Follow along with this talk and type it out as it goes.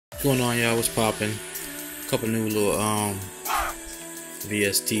Going on, y'all? What's poppin'? Couple new little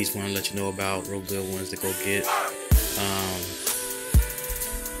VSTs want to let you know about, real good ones to go get.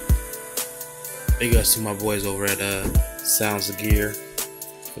 Big ups to my boys over at Sounds of Gear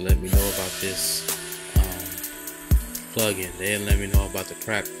for letting me know about this plugin. They didn't let me know about the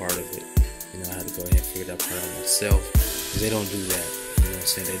crack part of it. You know, I had to go ahead and figure that part out myself, because they don't do that. You know what I'm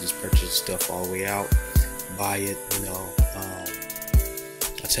saying? They just purchase stuff all the way out, buy it, you know.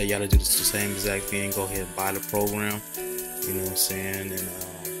 I tell y'all to do the same exact thing. Go ahead and buy the program, you know what I'm saying, and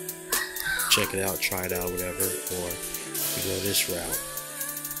check it out, try it out, whatever, or you go this route.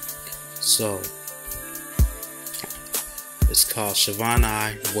 So it's called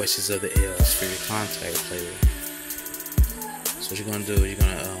Shevannai Voices of the Elves for your contact player. So what you're gonna do, you're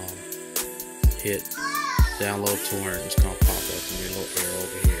gonna hit download torrent. It's gonna pop up in your little arrow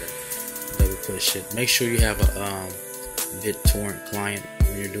over here. Double push it. Make sure you have a BitTorrent client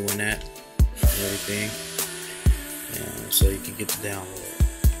when you're doing that and everything, so you can get the download.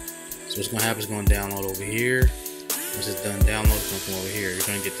 So what's gonna happen is going to download over here. Once it's done download, it's gonna come over here. You're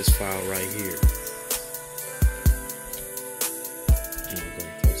gonna get this file right here. I'm gonna go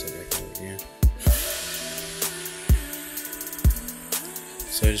and close it back over again.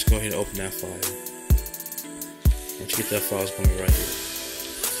 So just go ahead and open that file. Once you get that file, it's gonna be right here.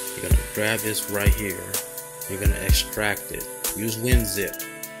 You're gonna grab this right here. You're gonna extract it. Use WinZip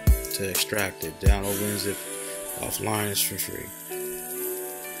to extract it. Download WinZip offline, is for free.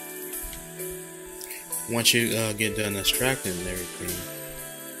 Once you get done extracting and everything,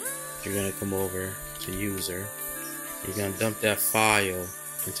 you're gonna come over to user. You're gonna dump that file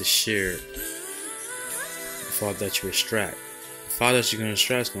into shared. The file that you extract. The file that you're gonna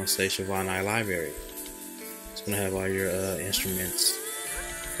extract is gonna say Shevannai library. It's gonna have all your instruments,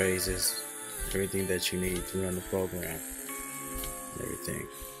 phrases, everything that you need to run the program and everything.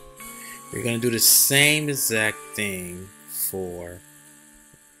 You're gonna do the same exact thing for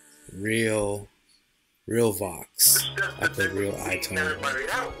Realivox. I put Real iTone. I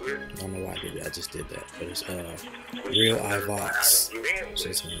don't know why I did that. I just did that, but it's Realivox. So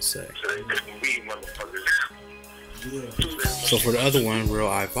it's gonna say. So for the other one,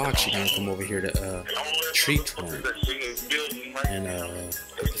 Realivox, you're gonna come over here to tree torrent and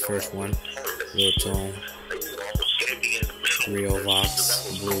the first one, Real Tone,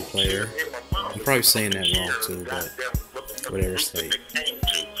 Realivox Blue player. I'm probably saying that wrong too, but whatever state.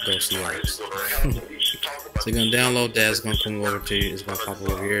 Go see Elves. So you're gonna download that. It's gonna come over to you. It's gonna pop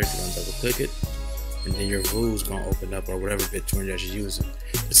over here. You're gonna double click it, and then your Vu's gonna open up, or whatever BitTorrent that you're using.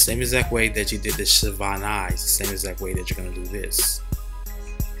 The same exact way that you did the Shevannai. It's the same exact way that you're gonna do this.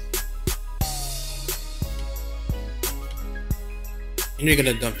 And you're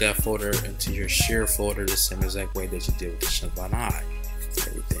gonna dump that folder into your share folder the same exact way that you did with the Shevannai.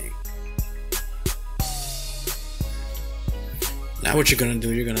 Everything. Now what you're gonna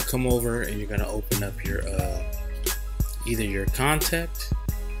do, you're gonna come over and you're gonna open up your either your contact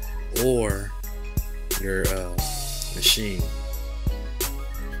or your machine.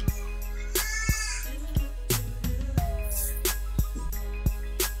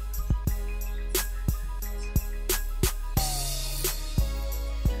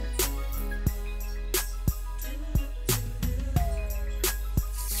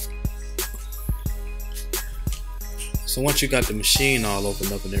 So once you got the machine all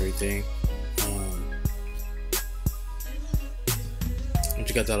opened up and everything, once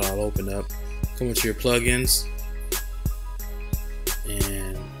you got that all opened up, come into your plugins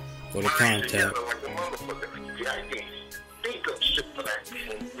and go to contact.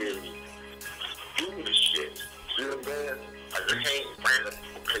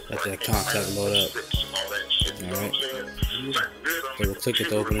 Let that contact load up. Alright. Double click it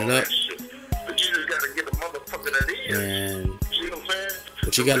to open it up. And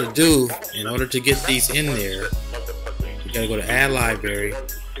what you gotta do in order to get these in there, you gotta go to add library.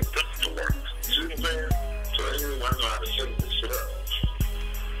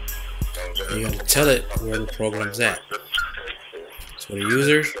 You gotta tell it where the program's at. So the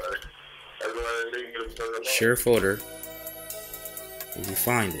users, share folder, if you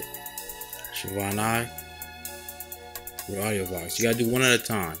find it, Shevannai, Realivox. You gotta do one at a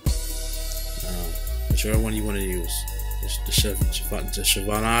time. Whichever one you want to use. The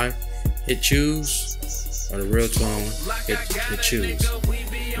Shevannai, hit choose, or the Real Tone, hit choose.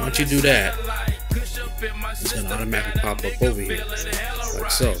 Once you do that, it's going to automatically pop up over here, like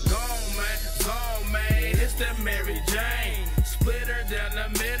so.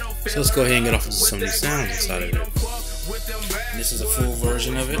 So let's go ahead and get off of some of these sounds inside of it. This is a full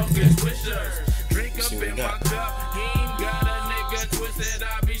version of it. Let's see what we got.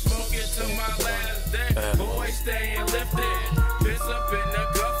 staying lifted. Piss up in the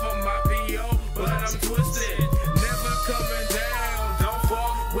gut for my PO, but I'm twisted. Never coming down, don't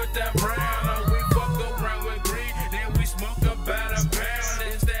fuck with that brown. We fuck around with green, then we smoke about a pound.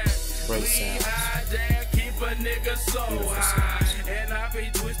 Is that we high down, keep a nigga so high. And I be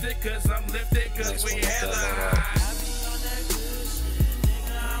twisted cause I'm lifted cause we hella high.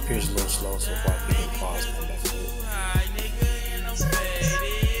 Here's a little slow, so if I can pause, come back to it.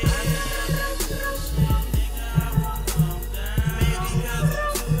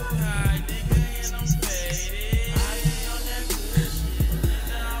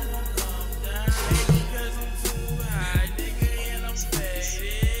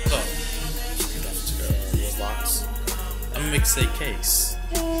 I'm gonna mix a case.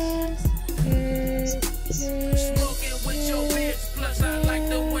 Smoking with your bitch, plus I like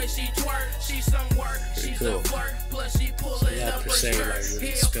the way she twerk. She's some work, she's cool. a work, plus she pulling So up her say, skirt. like, really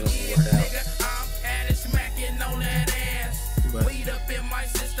Hell spin up and yeah, work out. nigga, I'm at it smacking on that ass. But Weed up in my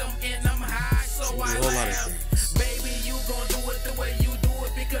system and I'm high, so a I whole lot of laugh. things. Baby, you gon' do it the way you do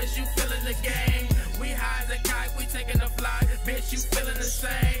it because you feeling the game. We high as a kite, we taking the fly, bitch, you feeling the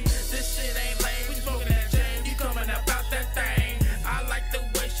same. This shit ain't lame, we smoking that jam, you coming about that thing. I like the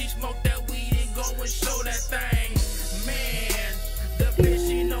way she smoke that weed and go and show that thing. Man, the bitch,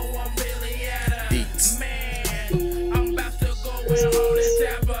 she know I'm really at her. Beats. Man, I'm about to go and hold and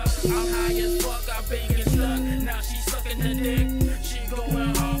tap her. I'm high as fuck, I been get stuck. Now she sucking the dick. She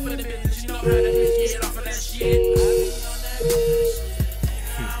going hard for the bitch. She know how to bitch get off of that shit.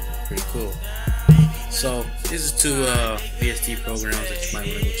 Pretty cool. So these are two VST programs that you might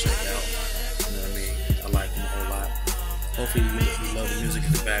want to go check out. You know what I mean? I like them a whole lot. Hopefully you love the music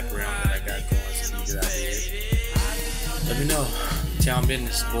in the background that I got going. Some things that I did. Let me know. Town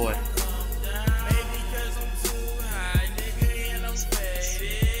business, boy.